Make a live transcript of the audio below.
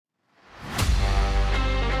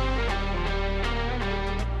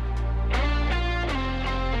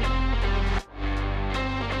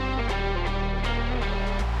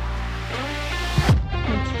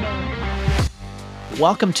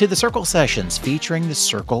Welcome to the Circle Sessions featuring the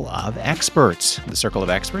Circle of Experts. The Circle of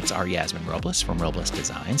Experts are Yasmin Robles from Robles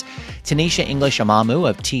Designs, Tanisha English Amamu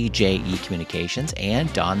of TJE Communications,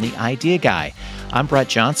 and Don the Idea Guy. I'm Brett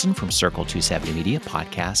Johnson from Circle 270 Media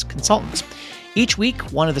Podcast Consultants. Each week,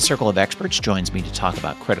 one of the Circle of Experts joins me to talk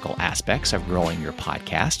about critical aspects of growing your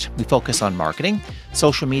podcast. We focus on marketing,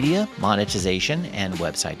 social media, monetization, and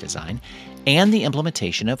website design, and the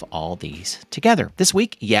implementation of all these together. This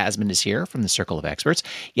week, Yasmin is here from the Circle of Experts.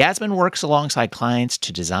 Yasmin works alongside clients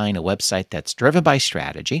to design a website that's driven by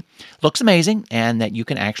strategy, looks amazing, and that you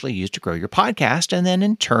can actually use to grow your podcast and then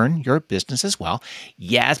in turn your business as well.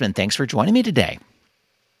 Yasmin, thanks for joining me today.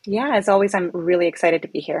 Yeah, as always, I'm really excited to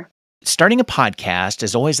be here. Starting a podcast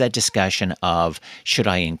is always that discussion of, should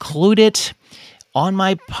I include it on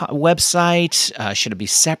my website? Should it be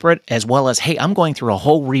separate? As well as, hey, I'm going through a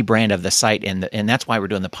whole rebrand of the site, and that's why we're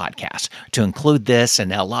doing the podcast, to include this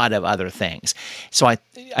and a lot of other things. So I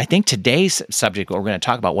think today's subject, what we're going to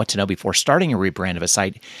talk about, what to know before starting a rebrand of a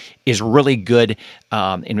site, is really good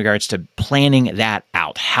in regards to planning that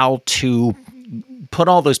out, how to put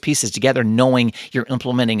all those pieces together, knowing you're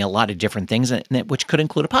implementing a lot of different things, which could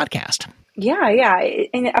include a podcast. Yeah.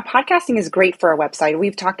 And podcasting is great for a website.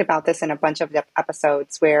 We've talked about this in a bunch of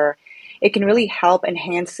episodes where it can really help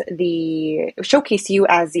showcase you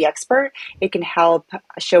as the expert. It can help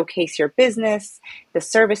showcase your business, the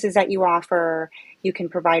services that you offer. You can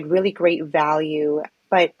provide really great value,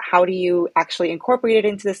 but how do you actually incorporate it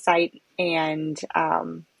into the site and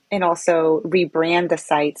also rebrand the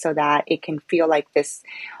site so that it can feel like this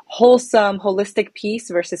wholesome, holistic piece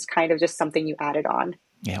versus kind of just something you added on?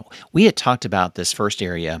 Yeah, we had talked about this first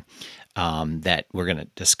area that we're going to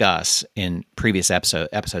discuss in previous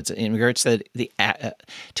episodes in regards to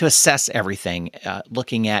to assess everything,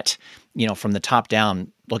 looking at, from the top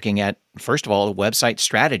down, looking at, first of all, a website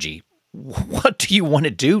strategy. What do you want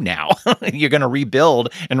to do now? You're going to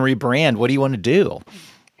rebuild and rebrand. What do you want to do?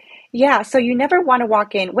 Yeah, so you never want to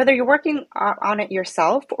walk in, whether you're working on it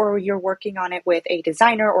yourself or you're working on it with a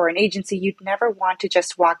designer or an agency, you'd never want to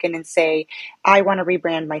just walk in and say, I want to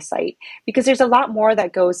rebrand my site, because there's a lot more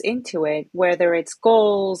that goes into it, whether it's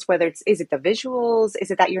goals, is it the visuals, is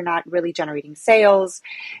it that you're not really generating sales?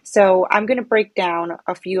 So I'm going to break down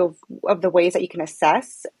a few of the ways that you can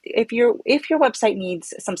assess if your website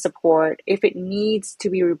needs some support, if it needs to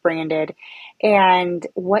be rebranded, and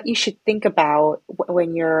what you should think about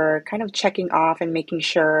when you're kind of checking off and making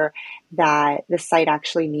sure that the site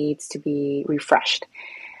actually needs to be refreshed.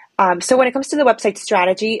 So when it comes to the website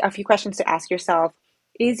strategy, a few questions to ask yourself.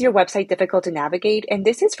 Is your website difficult to navigate? And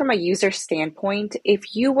this is from a user standpoint.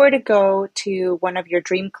 If you were to go to one of your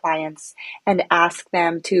dream clients and ask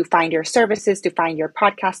them to find your services, to find your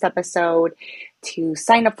podcast episode, to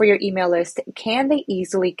sign up for your email list, can they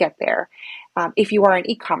easily get there? If you are an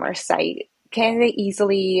e-commerce site, can they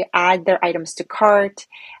easily add their items to cart?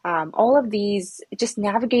 All of these, just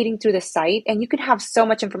navigating through the site, and you can have so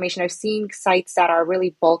much information. I've seen sites that are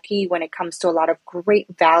really bulky when it comes to a lot of great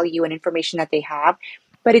value and information that they have,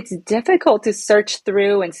 but it's difficult to search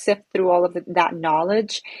through and sift through all of that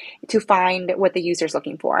knowledge to find what the user's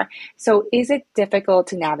looking for. So is it difficult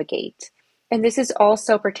to navigate? And this is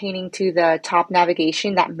also pertaining to the top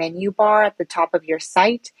navigation, that menu bar at the top of your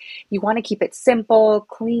site. You want to keep it simple,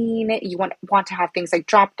 clean. You want to have things like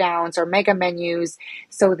drop downs or mega menus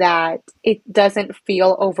so that it doesn't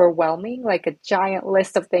feel overwhelming, like a giant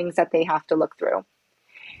list of things that they have to look through.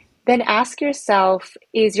 Then ask yourself,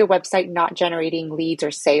 is your website not generating leads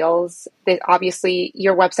or sales? Obviously,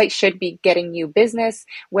 your website should be getting you business,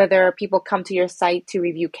 whether people come to your site to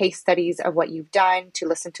review case studies of what you've done, to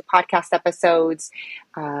listen to podcast episodes.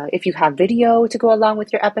 If you have video to go along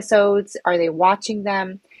with your episodes, are they watching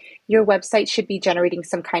them? Your website should be generating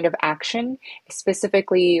some kind of action,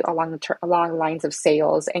 specifically along the lines of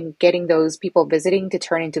sales and getting those people visiting to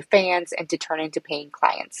turn into fans and to turn into paying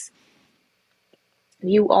clients.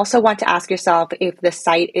 You also want to ask yourself if the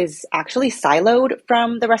site is actually siloed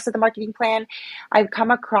from the rest of the marketing plan. I've come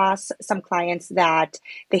across some clients that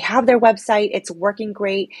they have their website, it's working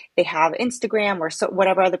great. They have Instagram or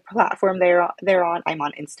whatever other platform they're on. I'm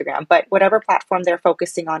on Instagram, but whatever platform they're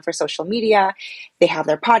focusing on for social media, they have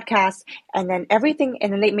their podcast, and then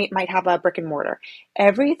they might have a brick and mortar.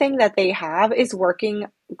 Everything that they have is working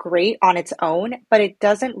great on its own, but it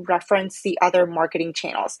doesn't reference the other marketing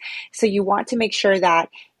channels. So you want to make sure that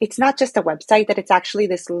it's not just a website, that it's actually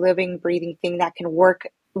this living, breathing thing that can work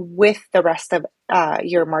with the rest of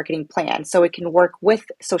your marketing plan. So it can work with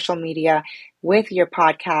social media, with your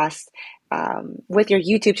podcast, with your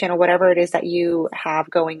YouTube channel, whatever it is that you have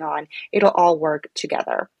going on. It'll all work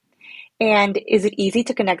together. And is it easy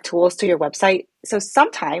to connect tools to your website? So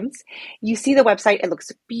sometimes you see the website, it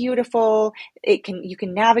looks beautiful, you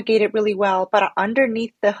can navigate it really well, but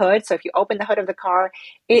underneath the hood, so if you open the hood of the car,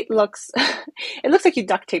 it looks it looks like you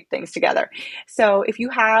duct tape things together. So if you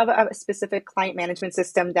have a specific client management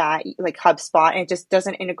system that like HubSpot and it just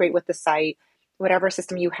doesn't integrate with the site, whatever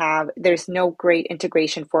system you have, there's no great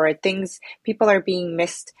integration for it. People are being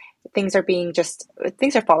missed, things are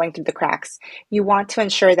falling through the cracks. You want to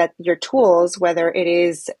ensure that your tools, whether it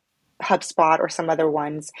is HubSpot or some other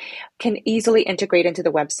ones, can easily integrate into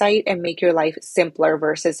the website and make your life simpler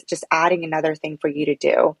versus just adding another thing for you to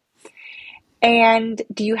do. And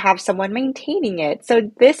do you have someone maintaining it?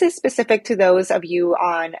 So this is specific to those of you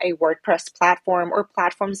on a WordPress platform or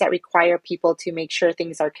platforms that require people to make sure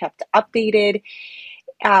things are kept updated.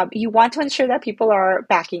 You want to ensure that people are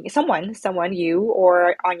backing someone you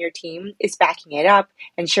or on your team is backing it up,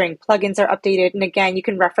 ensuring plugins are updated. And again, you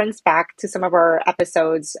can reference back to some of our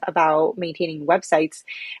episodes about maintaining websites,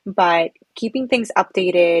 but keeping things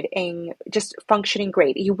updated and just functioning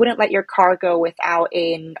great. You wouldn't let your car go without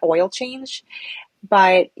an oil change,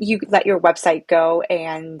 but you let your website go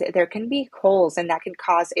and there can be holes and that can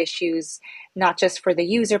cause issues, not just for the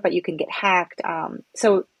user, but you can get hacked.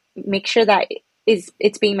 So make sure that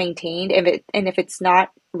it's being maintained. If it's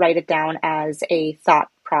not, write it down as a thought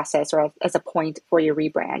process or as a point for your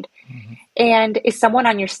rebrand. Mm-hmm. And is someone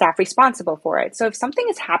on your staff responsible for it? So if something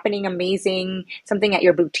is happening amazing, something at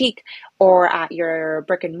your boutique or at your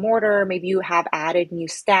brick and mortar, maybe you have added new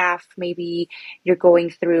staff, maybe you're going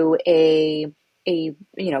through a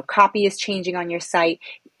copy is changing on your site.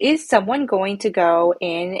 Is someone going to go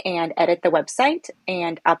in and edit the website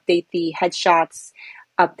and update the headshots,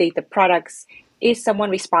 update the products? Is someone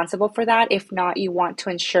responsible for that? If not, you want to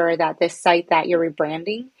ensure that this site that you're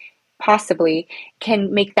rebranding possibly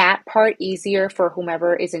can make that part easier for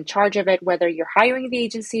whomever is in charge of it, whether you're hiring the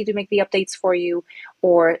agency to make the updates for you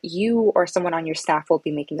or someone on your staff will be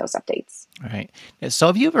making those updates. All right. So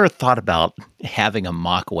have you ever thought about having a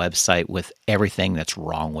mock website with everything that's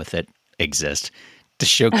wrong with it exist to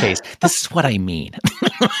showcase, this is what I mean?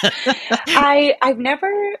 I've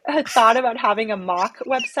never thought about having a mock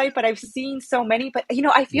website, but I've seen so many. But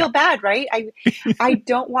I feel bad, right? I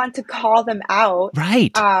don't want to call them out,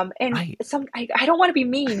 right? Right. I don't want to be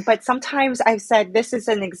mean, but sometimes I've said this is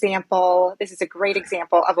an example. This is a great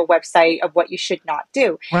example of a website of what you should not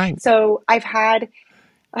do. Right. So I've had.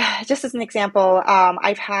 Just as an example,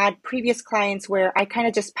 I've had previous clients where I kind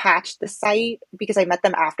of just patched the site because I met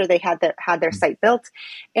them after they had their site built,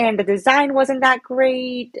 and the design wasn't that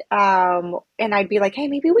great. And I'd be like, "Hey,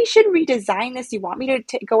 maybe we should redesign this. You want me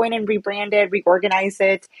to go in and rebrand it, reorganize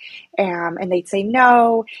it?" And they'd say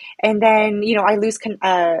no, and then I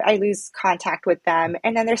lose contact with them,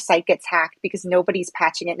 and then their site gets hacked because nobody's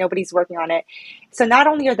patching it, nobody's working on it. So not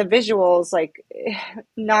only are the visuals like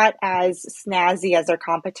not as snazzy as their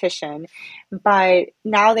competition, but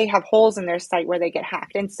now they have holes in their site where they get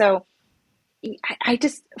hacked. And so I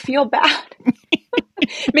just feel bad.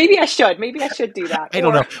 Maybe I should do that. I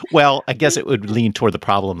don't know. Well, I guess it would lean toward the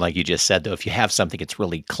problem, like you just said, though. If you have something that's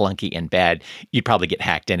really clunky and bad, you'd probably get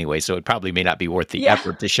hacked anyway. So it probably may not be worth the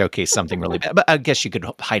effort to showcase something really bad. But I guess you could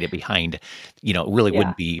hide it behind, it really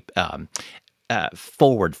wouldn't be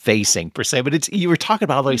forward facing per se, but you were talking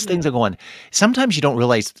about all those things and going, sometimes you don't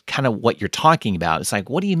realize kind of what you're talking about. It's like,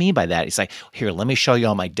 what do you mean by that? It's like, here, let me show you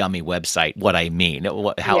on my dummy website what I mean,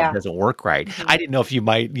 how it doesn't work right. Mm-hmm. I didn't know if you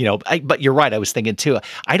might, but you're right. I was thinking too,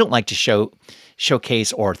 I don't like to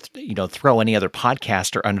showcase or throw any other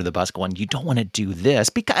podcaster under the bus going, you don't want to do this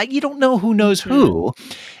because you don't know who knows who,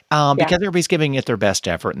 because everybody's giving it their best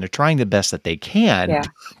effort and they're trying the best that they can,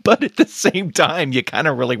 but at the same time you kind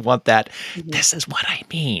of really want that this is what I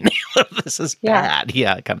mean, this is bad,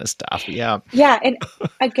 kind of stuff. And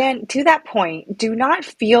again, to that point, do not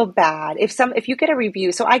feel bad if you get a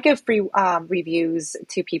review. So I give free reviews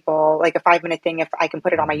to people, like a 5-minute thing if I can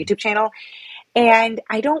put it on my YouTube channel. And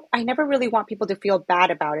I never really want people to feel bad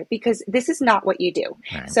about it because this is not what you do.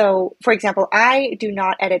 Right. So, for example, I do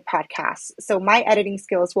not edit podcasts. So my editing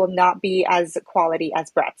skills will not be as quality as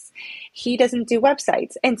Brett's. He doesn't do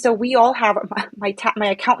websites. And so we all have, my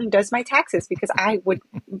accountant does my taxes because I would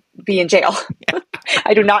be in jail.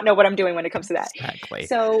 I do not know what I'm doing when it comes to that. Exactly.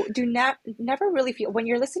 So never really feel, when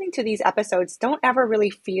you're listening to these episodes, don't ever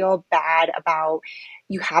really feel bad about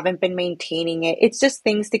you haven't been maintaining it. It's just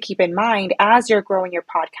things to keep in mind as you're growing your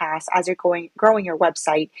podcast, as you're growing your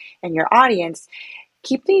website and your audience.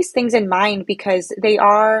 Keep these things in mind because they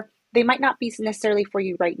are they might not be necessarily for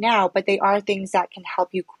you right now, but they are things that can help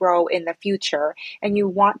you grow in the future. And you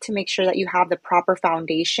want to make sure that you have the proper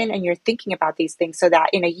foundation and you're thinking about these things so that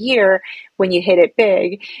in a year, when you hit it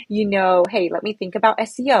big, you know, hey, let me think about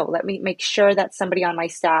SEO. Let me make sure that somebody on my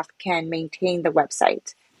staff can maintain the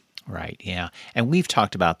website. Right. Yeah. And we've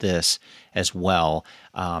talked about this as well.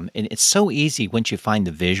 And it's so easy once you find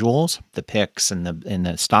the visuals, the pics and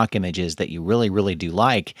the stock images that you really, really do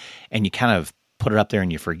like, and you kind of put it up there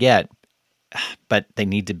and you forget, but they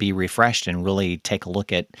need to be refreshed and really take a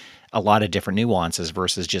look at a lot of different nuances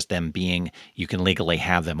versus just them being, you can legally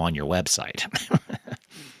have them on your website.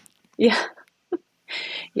 Yeah.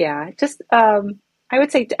 Yeah. Just, I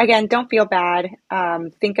would say, again, don't feel bad.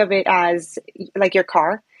 Think of it as like your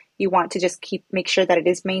car. You want to just make sure that it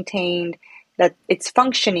is maintained, that it's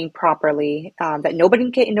functioning properly, that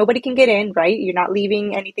nobody can get in, right? You're not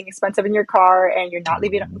leaving anything expensive in your car and you're not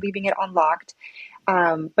leaving it unlocked.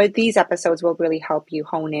 But these episodes will really help you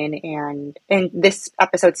hone in and this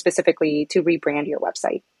episode specifically to rebrand your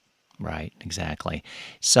website. Right, exactly.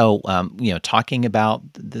 So, talking about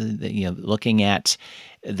looking at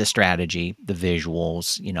the strategy, the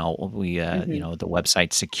visuals, Hmm. the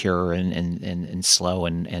website's secure and slow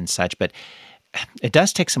and such, but it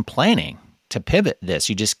does take some planning to pivot this.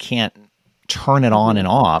 You just can't turn it on Hmm. and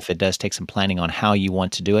off. It does take some planning on how you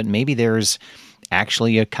want to do it. Maybe there's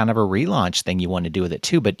actually a kind of a relaunch thing you want to do with it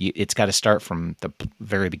too, but it's got to start from the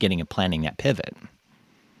very beginning of planning that pivot.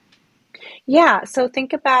 Yeah, so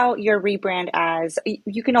think about your rebrand as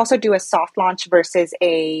you can also do a soft launch versus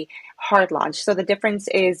a hard launch. So the difference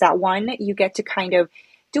is that one, you get to kind of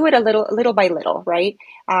do it little by little, right?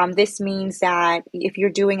 This means that if you're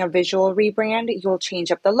doing a visual rebrand, you'll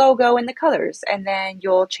change up the logo and the colors, and then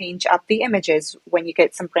you'll change up the images when you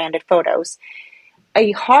get some branded photos.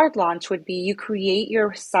 A hard launch would be you create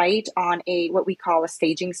your site on a what we call a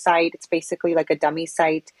staging site. It's basically like a dummy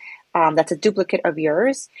site that's a duplicate of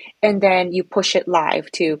yours, and then you push it live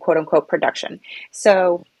to quote unquote production.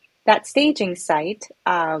 So that staging site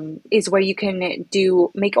is where you can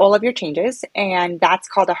make all of your changes, and that's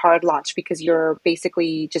called a hard launch because you're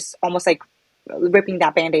basically just almost like ripping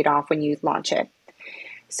that band-aid off when you launch it.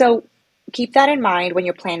 So keep that in mind when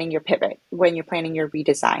you're planning your pivot, when you're planning your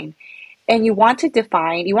redesign. And you want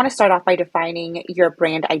to start off by defining your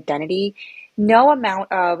brand identity. Not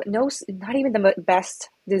even the best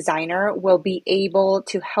designer will be able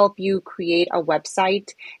to help you create a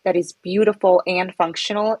website that is beautiful and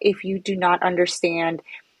functional if you do not understand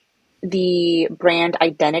the brand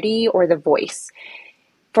identity or the voice.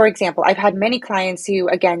 For example, I've had many clients who,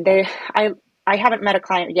 again, I haven't met a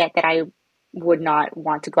client yet that I would not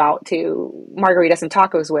want to go out to margaritas and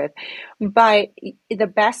tacos with. But the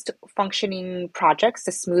best functioning projects,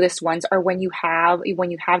 the smoothest ones, are when you have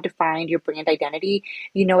defined your brand identity.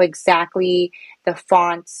 You know exactly the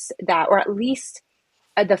fonts that, or at least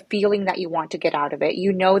the feeling that you want to get out of it.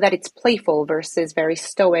 You know that it's playful versus very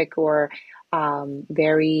stoic or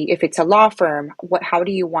very. If it's a law firm, how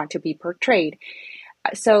do you want to be portrayed?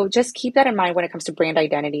 So just keep that in mind when it comes to brand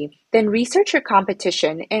identity. Then research your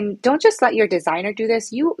competition and don't just let your designer do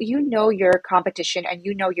this. You know your competition and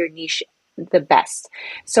you know your niche the best.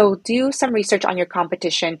 So do some research on your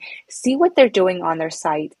competition, see what they're doing on their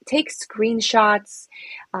site, take screenshots,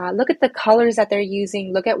 look at the colors that they're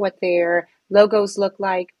using, look at what their logos look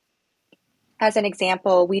like. As an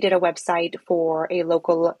example, we did a website for a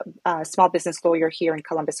local small business lawyer here in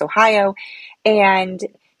Columbus, Ohio, and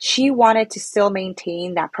she wanted to still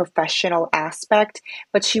maintain that professional aspect,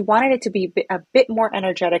 but she wanted it to be a bit more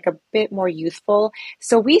energetic, a bit more youthful.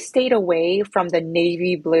 So we stayed away from the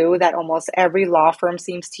navy blue that almost every law firm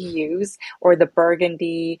seems to use, or the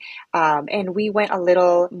burgundy, and we went a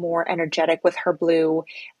little more energetic with her blue.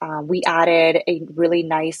 We added a really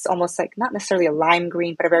nice, almost like not necessarily a lime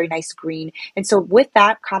green, but a very nice green. And so with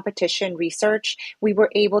that competition research, we were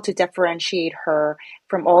able to differentiate her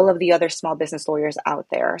from all of the other small business lawyers out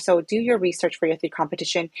there. So do your research for your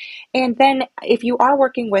competition. And then if you are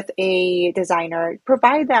working with a designer,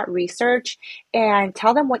 provide that research and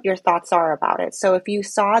tell them what your thoughts are about it. So if you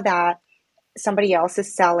saw that somebody else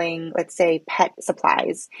is selling, let's say, pet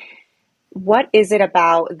supplies, what is it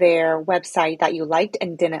about their website that you liked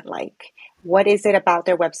and didn't like? What is it about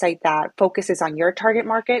their website that focuses on your target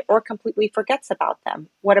market or completely forgets about them?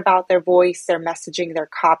 What about their voice, their messaging, their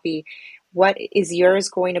copy? What is yours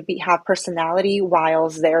going to have personality,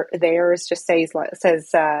 whilst theirs just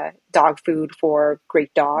says dog food for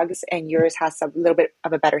great dogs, and yours has a little bit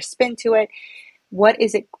of a better spin to it? What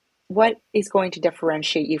is it? What is going to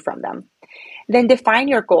differentiate you from them? Then define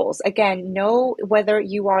your goals. Again, know whether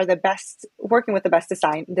you are the best working with the best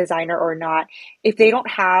designer or not. If they don't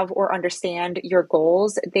have or understand your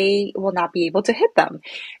goals, they will not be able to hit them.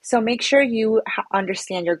 So make sure you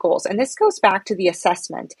understand your goals. And this goes back to the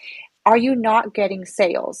assessment. Are you not getting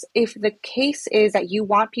sales? If the case is that you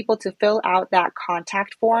want people to fill out that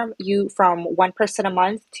contact form, you from one person a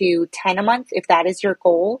month to 10 a month, if that is your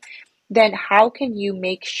goal, then how can you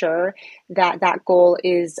make sure that that goal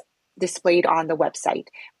is displayed on the website?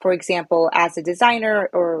 For example, as a designer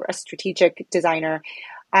or a strategic designer,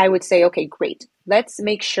 I would say, okay, great. Let's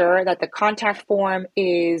make sure that the contact form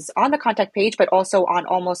is on the contact page, but also on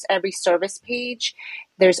almost every service page.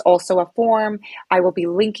 There's also a form. I will be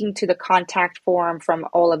linking to the contact form from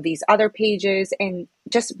all of these other pages, and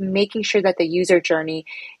just making sure that the user journey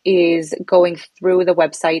is going through the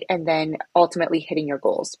website and then ultimately hitting your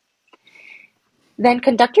goals. Then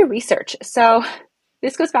conduct your research. So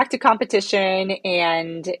this goes back to competition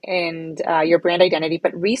and your brand identity,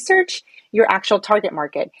 but research your actual target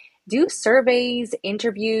market. Do surveys,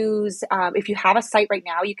 interviews. If you have a site right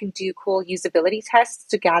now, you can do cool usability tests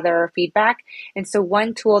to gather feedback. And so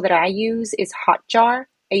one tool that I use is Hotjar,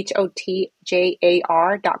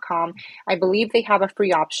 HOTJAR.com. I believe they have a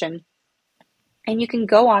free option. And you can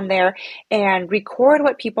go on there and record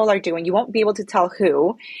what people are doing. You won't be able to tell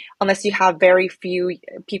who, unless you have very few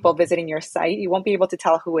people visiting your site. You won't be able to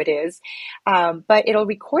tell who it is. But it'll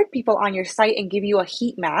record people on your site and give you a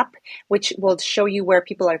heat map, which will show you where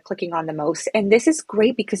people are clicking on the most. And this is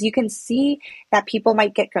great because you can see that people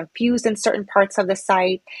might get confused in certain parts of the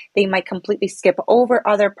site. They might completely skip over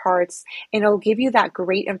other parts. And it'll give you that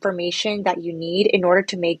great information that you need in order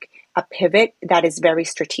to make a pivot that is very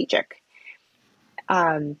strategic.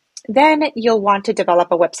 Then you'll want to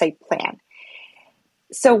develop a website plan.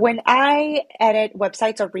 So when I edit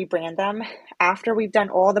websites or rebrand them, after we've done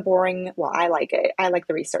all the boring, well, I like it. I like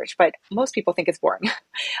the research, but most people think it's boring.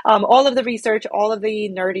 All of the research, all of the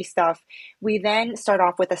nerdy stuff, we then start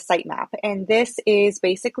off with a sitemap. And this is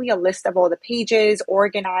basically a list of all the pages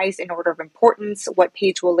organized in order of importance, what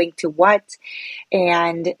page will link to what.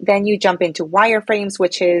 And then you jump into wireframes,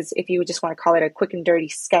 which is, if you just want to call it a quick and dirty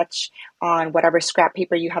sketch on whatever scrap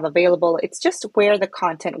paper you have available, it's just where the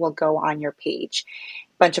content will go on your page.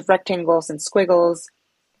 Bunch of rectangles and squiggles.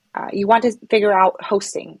 You want to figure out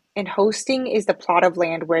hosting, and hosting is the plot of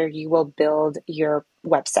land where you will build your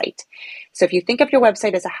website. So if you think of your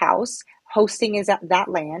website as a house, hosting is at that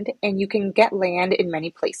land, and you can get land in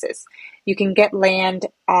many places. You can get land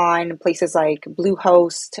on places like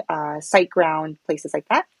Bluehost, SiteGround, places like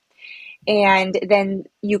that. And then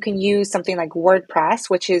you can use something like WordPress,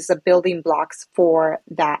 which is the building blocks for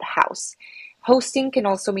that house. Hosting can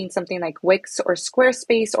also mean something like Wix or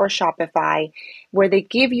Squarespace or Shopify, where they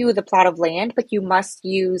give you the plot of land, but you must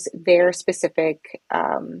use their specific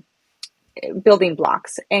building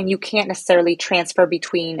blocks. And you can't necessarily transfer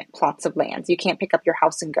between plots of lands. You can't pick up your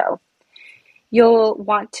house and go. You'll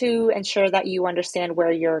want to ensure that you understand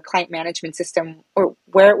where your client management system, or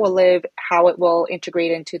where it will live, how it will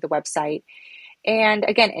integrate into the website. And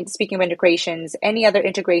again, and speaking of integrations, any other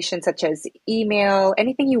integrations such as email,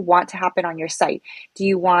 anything you want to happen on your site. Do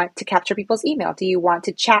you want to capture people's email? Do you want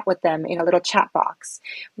to chat with them in a little chat box?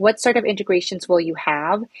 What sort of integrations will you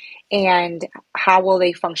have? And how will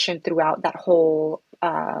they function throughout that whole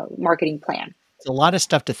marketing plan? It's a lot of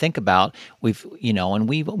stuff to think about. And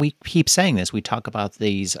we keep saying this. We talk about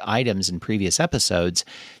these items in previous episodes,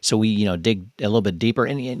 so we dig a little bit deeper.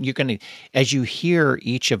 And you're going to, as you hear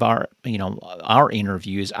each of our our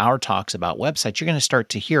interviews, our talks about websites, you're going to start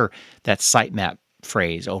to hear that sitemap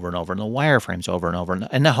phrase over and over, and the wireframes over and over,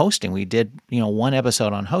 and the hosting. We did one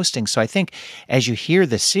episode on hosting. So I think as you hear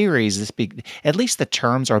the series, at least the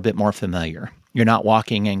terms are a bit more familiar. You're not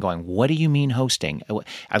walking in going, what do you mean hosting?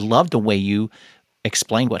 I love the way you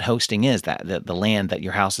explain what hosting is, that the land that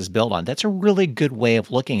your house is built on. That's a really good way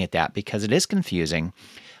of looking at that, because it is confusing.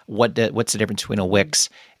 What's the difference between a Wix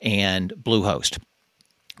and Bluehost?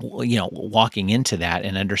 Walking into that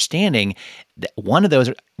and understanding that one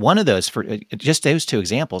of those for just those two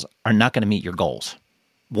examples are not going to meet your goals.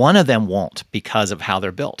 One of them won't, because of how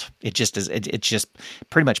they're built. It just is. It's just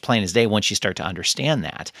pretty much plain as day once you start to understand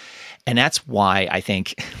that. And that's why I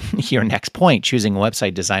think your next point, choosing a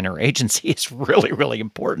website designer or agency, is really, really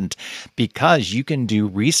important, because you can do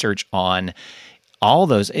research on all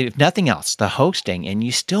those, if nothing else, the hosting, and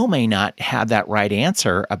you still may not have that right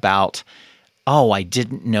answer about, oh, I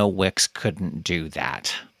didn't know Wix couldn't do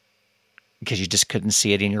that, because you just couldn't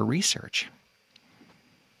see it in your research.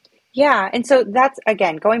 Yeah. And so that's,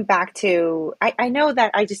 again, going back to, I know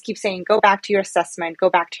that I just keep saying, go back to your assessment, go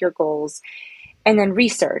back to your goals. and then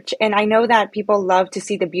research. And I know that people love to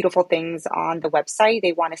see the beautiful things on the website.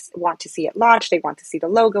 They want to see it launched. They want to see the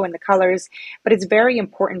logo and the colors. But it's very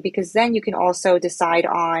important because then you can also decide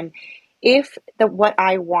on if the what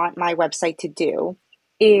I want my website to do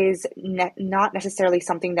is not necessarily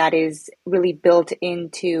something that is really built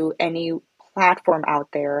into any platform out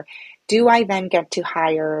there. Do I then get to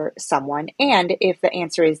hire someone? And if the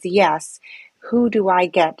answer is yes, who do I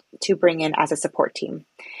get to bring in as a support team?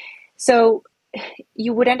 So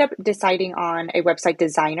you would end up deciding on a website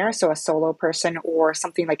designer, so a solo person or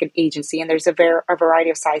something like an agency. And there's a variety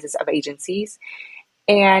of sizes of agencies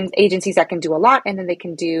and agencies that can do a lot and then they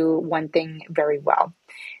can do one thing very well.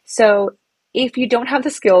 So if you don't have the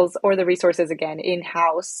skills or the resources again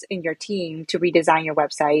in-house in your team to redesign your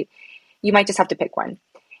website, you might just have to pick one.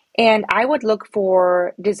 And I would look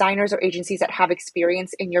for designers or agencies that have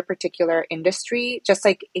experience in your particular industry. Just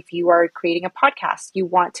like if you are creating a podcast, you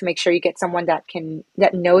want to make sure you get someone that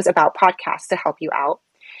knows about podcasts to help you out.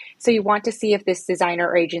 So you want to see if this designer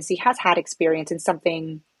or agency has had experience in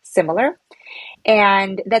something similar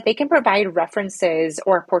and that they can provide references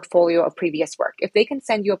or a portfolio of previous work. If they can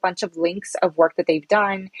send you a bunch of links of work that they've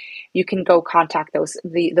done, you can go contact those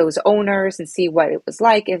owners and see what it was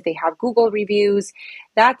like. If they have Google reviews,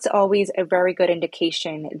 that's always a very good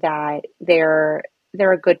indication that they're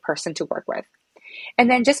a good person to work with.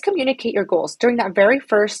 And then just communicate your goals during that very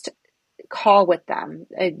first call with them.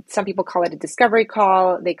 Some people call it a discovery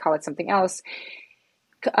call, they call it something else.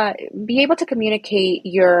 Be able to communicate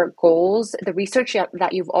your goals, the research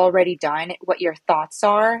that you've already done, what your thoughts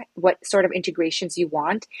are, what sort of integrations you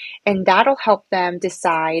want, and that'll help them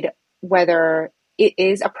decide whether it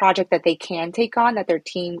is a project that they can take on, that their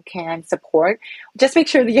team can support. Just make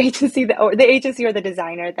sure the agency or the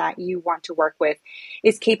designer that you want to work with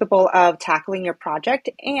is capable of tackling your project.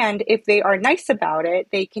 And if they are nice about it,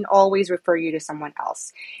 they can always refer you to someone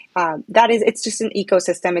else. It's just an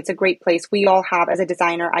ecosystem. It's a great place. We all have, as a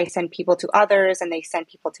designer, I send people to others and they send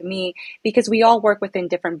people to me because we all work within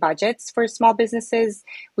different budgets for small businesses.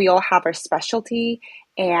 We all have our specialty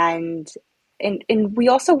and we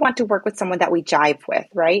also want to work with someone that we jive with,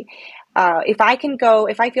 right? If I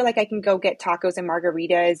feel like I can go get tacos and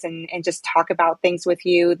margaritas and just talk about things with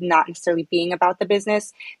you, not necessarily being about the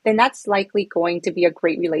business, then that's likely going to be a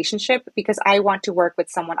great relationship because I want to work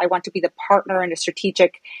with someone. I want to be the partner and a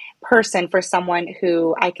strategic person for someone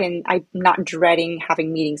who I'm not dreading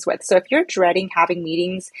having meetings with. So if you're dreading having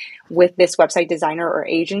meetings with this website designer or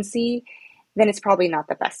agency, then it's probably not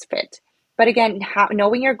the best fit. But again,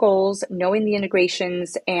 knowing your goals, knowing the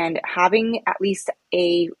integrations, and having at least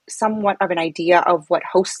a somewhat of an idea of what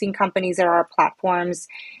hosting companies there are, platforms,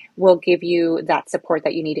 will give you that support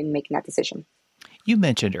that you need in making that decision. You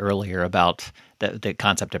mentioned earlier about the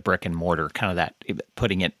concept of brick and mortar, kind of that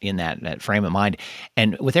putting it in that frame of mind.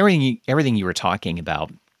 And with everything you were talking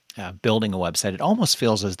about, building a website, it almost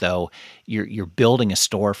feels as though you're building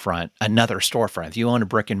another storefront. If you own a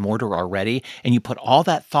brick and mortar already, and you put all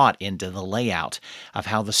that thought into the layout of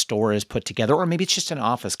how the store is put together, or maybe it's just an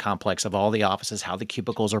office complex of all the offices, how the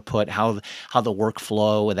cubicles are put, how the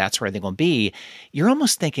workflow and that's where everything will be. You're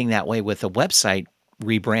almost thinking that way with a website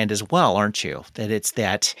rebrand as well, aren't you? That it's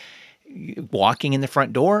that walking in the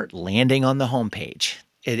front door, landing on the homepage.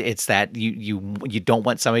 It's that you don't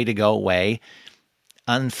want somebody to go away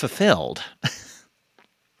unfulfilled.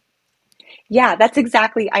 Yeah,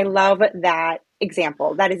 I love that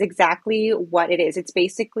example. That is exactly what it is. It's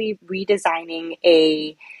basically redesigning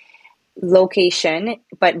a location,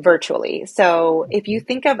 but virtually. So if you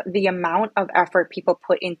think of the amount of effort people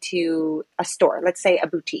put into a store, let's say a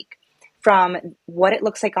boutique, from what it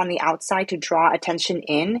looks like on the outside to draw attention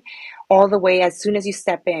in, all the way as soon as you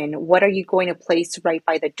step in, what are you going to place right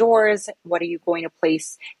by the doors? What are you going to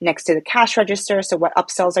place next to the cash register? So what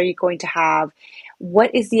upsells are you going to have?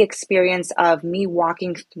 What is the experience of me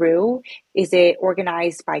walking through? Is it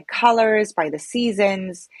organized by colors, by the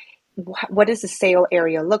seasons? What does the sale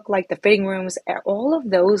area look like? The fitting rooms, all of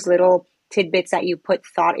those little tidbits that you put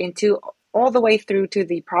thought into all the way through to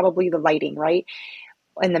probably the lighting, right?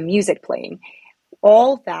 And the music playing.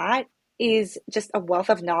 All that is just a wealth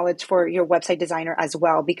of knowledge for your website designer as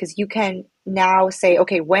well, because you can now say,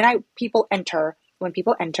 okay, when people enter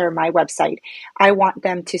my website, I want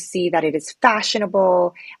them to see that it is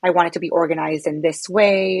fashionable. I want it to be organized in this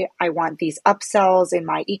way. I want these upsells in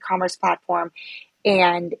my e-commerce platform.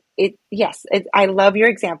 And I love your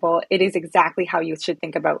example. It is exactly how you should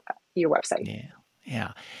think about your website. Yeah.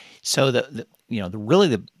 Yeah. So the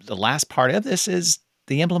last part of this is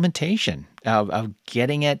the implementation of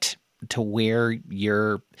getting it to where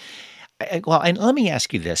Well, and let me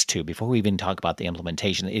ask you this too, before we even talk about the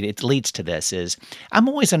implementation. It leads to this: is I'm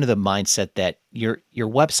always under the mindset that your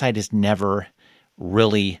website is never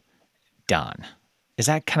really done. Is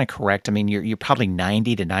that kind of correct? I mean, you're probably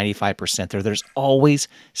 90 to 95% there. There's always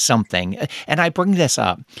something, and I bring this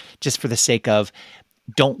up just for the sake of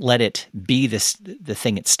don't let it be the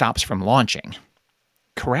thing that stops from launching.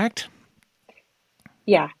 Correct?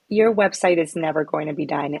 Yeah, your website is never going to be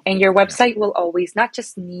done. And your Yeah. website will always not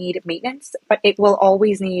just need maintenance, but it will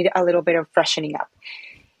always need a little bit of freshening up.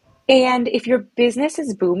 And if your business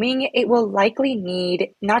is booming, it will likely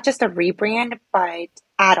need not just a rebrand, but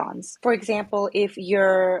add ons. For example, if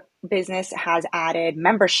your business has added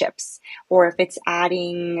memberships or if it's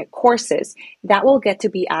adding courses, that will get to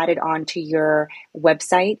be added onto your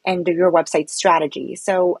website and your website strategy.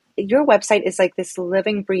 So, your website is like this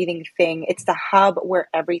living, breathing thing. It's the hub where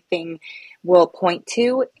everything will point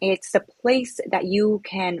to. It's the place that you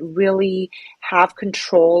can really have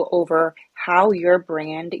control over how your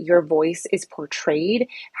brand, your voice is portrayed,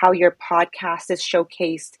 how your podcast is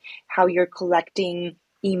showcased, how you're collecting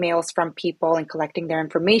emails from people and collecting their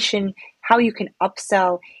information, how you can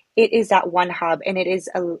upsell. It is that one hub and it is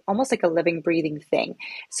almost like a living, breathing thing.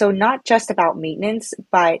 So, not just about maintenance,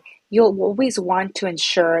 but you'll always want to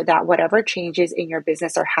ensure that whatever changes in your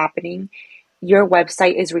business are happening, your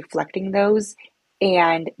website is reflecting those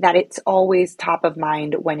and that it's always top of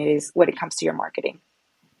mind when it comes to your marketing.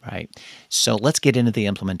 Right. So let's get into the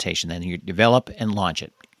implementation then. You develop and launch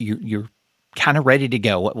it. You're kind of ready to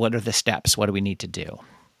go. What are the steps? What do we need to do?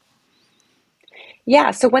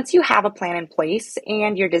 Yeah, so once you have a plan in place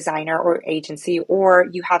and your designer or agency, or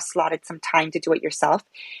you have slotted some time to do it yourself,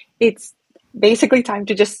 it's basically time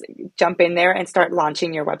to just jump in there and start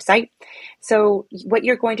launching your website. So, what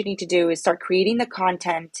you're going to need to do is start creating the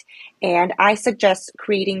content. And I suggest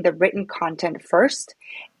creating the written content first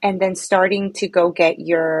and then starting to go get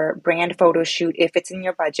your brand photo shoot if it's in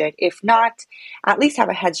your budget. If not, at least have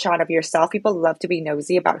a headshot of yourself. People love to be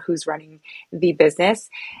nosy about who's running the business.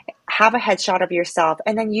 Have a headshot of yourself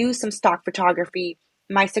and then use some stock photography.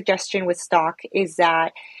 My suggestion with stock is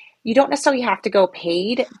that you don't necessarily have to go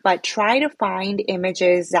paid, but try to find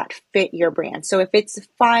images that fit your brand. So if it's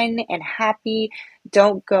fun and happy,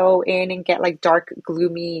 don't go in and get like dark,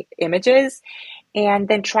 gloomy images. And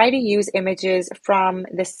then try to use images from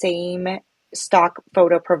the same stock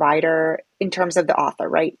photo provider in terms of the author,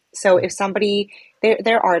 right? So if somebody,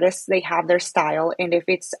 they're artists, they have their style. And if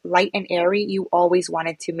it's light and airy, you always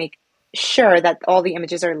wanted to make sure that all the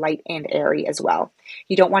images are light and airy as well.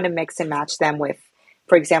 You don't want to mix and match them with,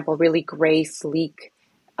 for example, really gray, sleek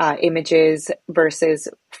images versus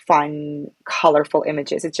fun, colorful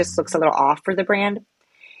images. It just looks a little off for the brand.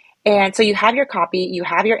 And so you have your copy, you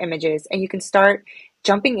have your images, and you can start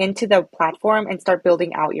jumping into the platform and start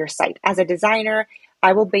building out your site. As a designer,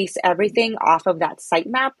 I will base everything off of that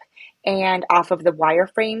sitemap and off of the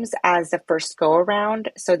wireframes as the first go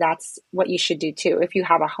around. So that's what you should do too. If you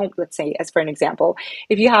have a home, let's say, as for an example,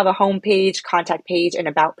 if you have a home page, contact page, and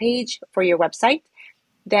about page for your website,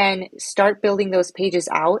 then start building those pages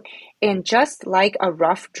out. And just like a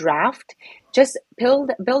rough draft, just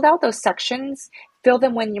build out those sections, fill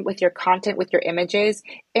them with your content, with your images,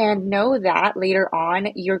 and know that later on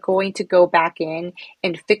you're going to go back in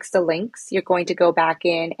and fix the links. You're going to go back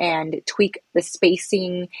in and tweak the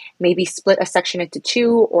spacing, maybe split a section into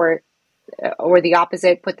two or the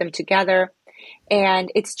opposite, put them together.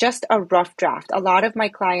 And it's just a rough draft. A lot of my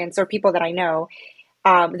clients or people that I know,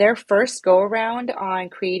 their first go around on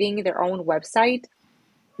creating their own website,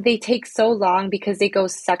 they take so long because they go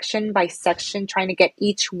section by section trying to get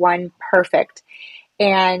each one perfect.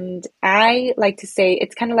 And I like to say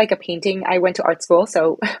it's kind of like a painting. I went to art school,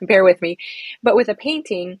 so bear with me. But with a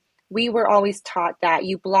painting, we were always taught that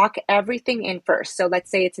you block everything in first. So let's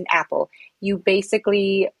say it's an apple. You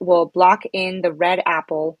basically will block in the red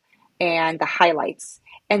apple and the highlights.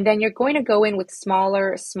 And then you're going to go in with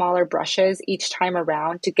smaller brushes each time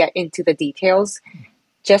around to get into the details.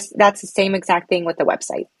 Just that's the same exact thing with the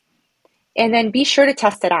website. And then be sure to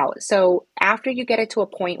test it out. So after you get it to a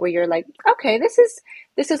point where you're like, okay, this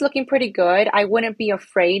is looking pretty good. I wouldn't be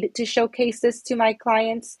afraid to showcase this to my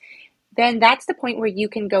clients. Then that's the point where you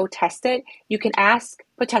can go test it. You can ask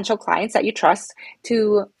potential clients that you trust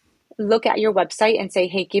to look at your website and say,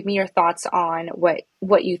 hey, give me your thoughts on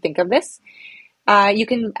what you think of this. You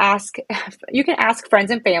can ask you can ask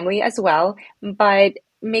friends and family as well, but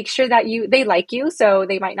make sure that they like you, so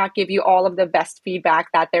they might not give you all of the best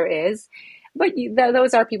feedback that there is, but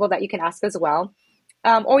those are people that you can ask as well.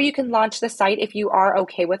 Or you can launch the site if you are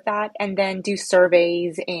okay with that, and then do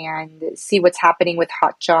surveys and see what's happening with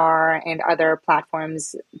Hotjar and other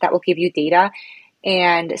platforms that will give you data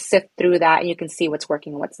and sift through that, and you can see what's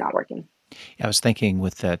working and what's not working. I was thinking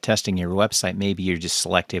with testing your website, maybe you're just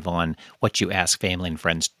selective on what you ask family and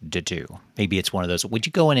friends to do. Maybe it's one of those. Would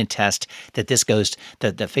you go in and test that this goes,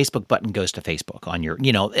 the Facebook button goes to Facebook on your,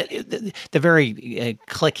 the very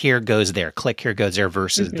click here goes there, click here goes there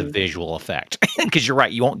versus the Hmm. visual effect? Because you're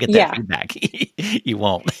right, you won't get that Yeah. feedback. You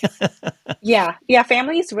won't. Yeah, yeah,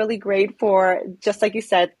 family is really great for, just like you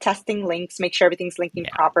said, testing links, make sure everything's linking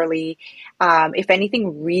Yeah. properly. If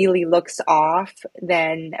anything really looks off,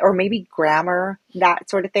 then, or maybe grammar, that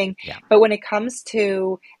sort of thing. Yeah. But when it comes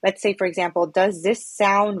to, let's say, for example, does this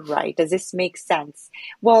sound right? Does this make sense?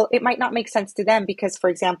 Well, it might not make sense to them because,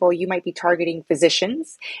 for example, you might be targeting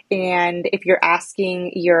physicians. And if you're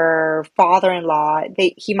asking your father-in-law,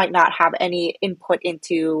 he might not have any input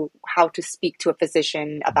into how to speak to a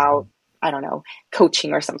physician about, I don't know,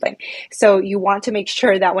 coaching or something. So you want to make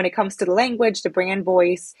sure that when it comes to the language, the brand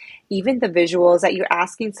voice, even the visuals, that you're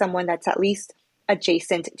asking someone that's at least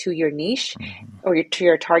adjacent to your niche Mhm. or to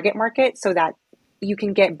your target market so that you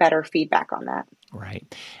can get better feedback on that.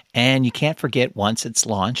 Right. And you can't forget once it's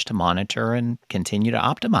launched to monitor and continue to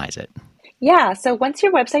optimize it. Yeah, so once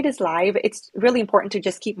your website is live, it's really important to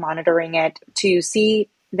just keep monitoring it to see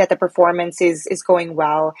that the performance is going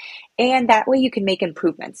well, and that way you can make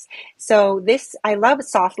improvements. So this, I love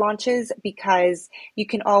soft launches because you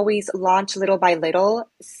can always launch little by little,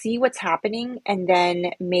 see what's happening, and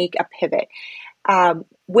then make a pivot.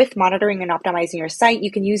 With monitoring and optimizing your site, you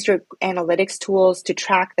can use your analytics tools to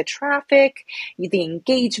track the traffic, the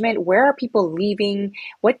engagement, where are people leaving,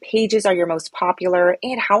 what pages are your most popular,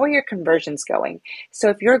 and how are your conversions going. So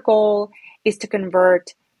if your goal is to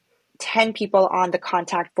convert 10 people on the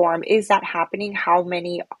contact form, is that happening? How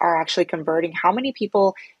many are actually converting? How many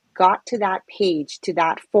people got to that page, to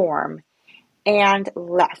that form, and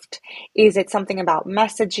left? Is it something about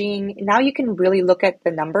messaging? Now you can really look at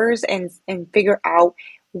the numbers and figure out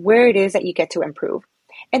where it is that you get to improve.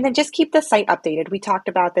 And then just keep the site updated. We talked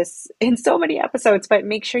about this in so many episodes, but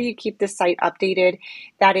make sure you keep the site updated.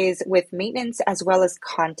 That is with maintenance as well as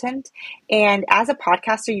content. And as a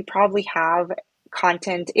podcaster, you probably have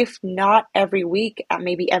content, if not every week,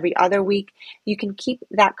 maybe every other week. You can keep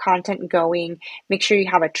that content going. Make sure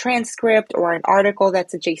you have a transcript or an article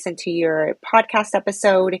that's adjacent to your podcast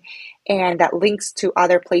episode and that links to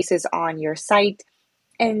other places on your site,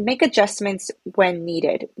 and make adjustments when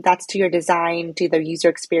needed. That's to your design, to the user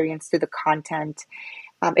experience, to the content.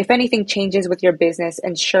 If anything changes with your business,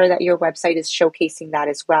 ensure that your website is showcasing that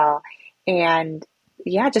as well. And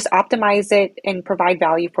yeah, just optimize it and provide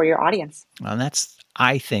value for your audience. And that's,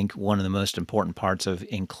 I think, one of the most important parts of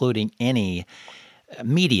including any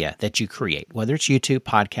media that you create, whether it's YouTube,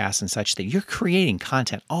 podcasts, and such, that you're creating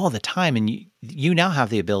content all the time. And you now have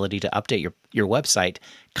the ability to update your website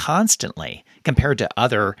constantly compared to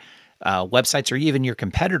other websites or even your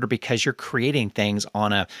competitor, because you're creating things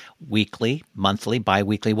on a weekly, monthly,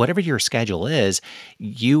 bi-weekly, whatever your schedule is.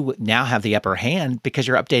 You now have the upper hand because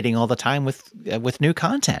you're updating all the time with new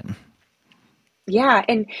content. Yeah,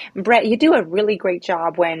 and Brett, you do a really great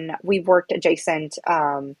job when we've worked adjacent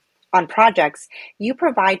on projects. You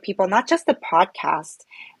provide people not just the podcast,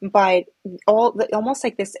 but almost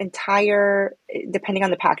like this entire, depending on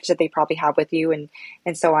the package that they probably have with you and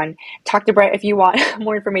so on. Talk to Brett if you want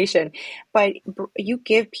more information, but you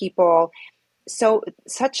give people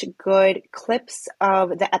such good clips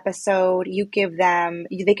of the episode. You give them,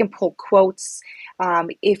 they can pull quotes.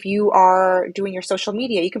 If you are doing your social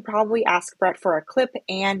media, you can probably ask Brett for a clip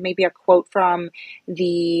and maybe a quote from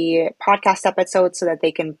the podcast episode so that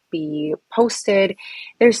they can be posted.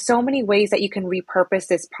 There's so many ways that you can repurpose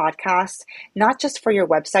this podcast, not just for your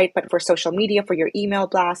website, but for social media, for your email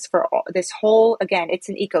blasts, for this whole, again, it's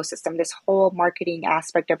an ecosystem, this whole marketing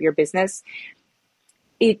aspect of your business.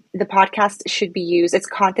 The podcast should be used. It's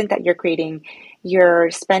content that you're creating.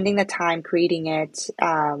 You're spending the time creating it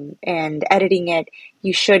and editing it.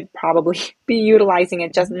 You should probably be utilizing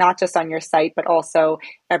it, just not just on your site, but also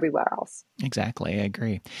everywhere else. Exactly. I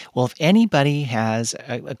agree. Well, if anybody has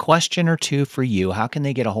a question or two for you, how can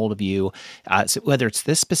they get a hold of you? So whether it's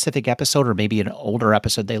this specific episode or maybe an older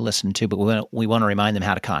episode they listened to, but we want to remind them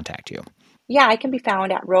how to contact you. Yeah, I can be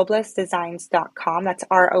found at roblesdesigns.com. That's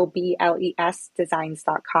ROBLES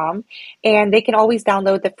designs.com. And they can always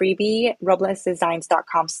download the freebie,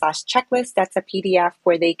 roblesdesigns.com/checklist. That's a PDF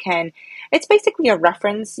where it's basically a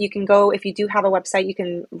reference. You can go, if you do have a website, you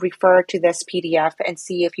can refer to this PDF and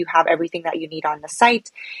see if you have everything that you need on the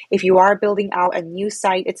site. If you are building out a new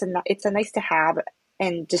site, it's a nice to have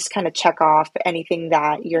and just kind of check off anything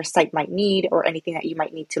that your site might need or anything that you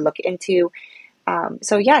might need to look into.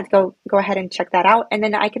 So yeah, go ahead and check that out. And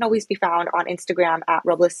then I can always be found on Instagram at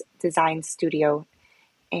Robles Design Studio.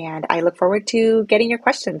 And I look forward to getting your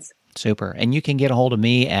questions. Super. And you can get a hold of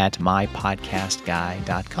me at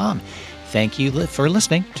mypodcastguy.com. Thank you for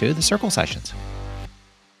listening to the Circle Sessions.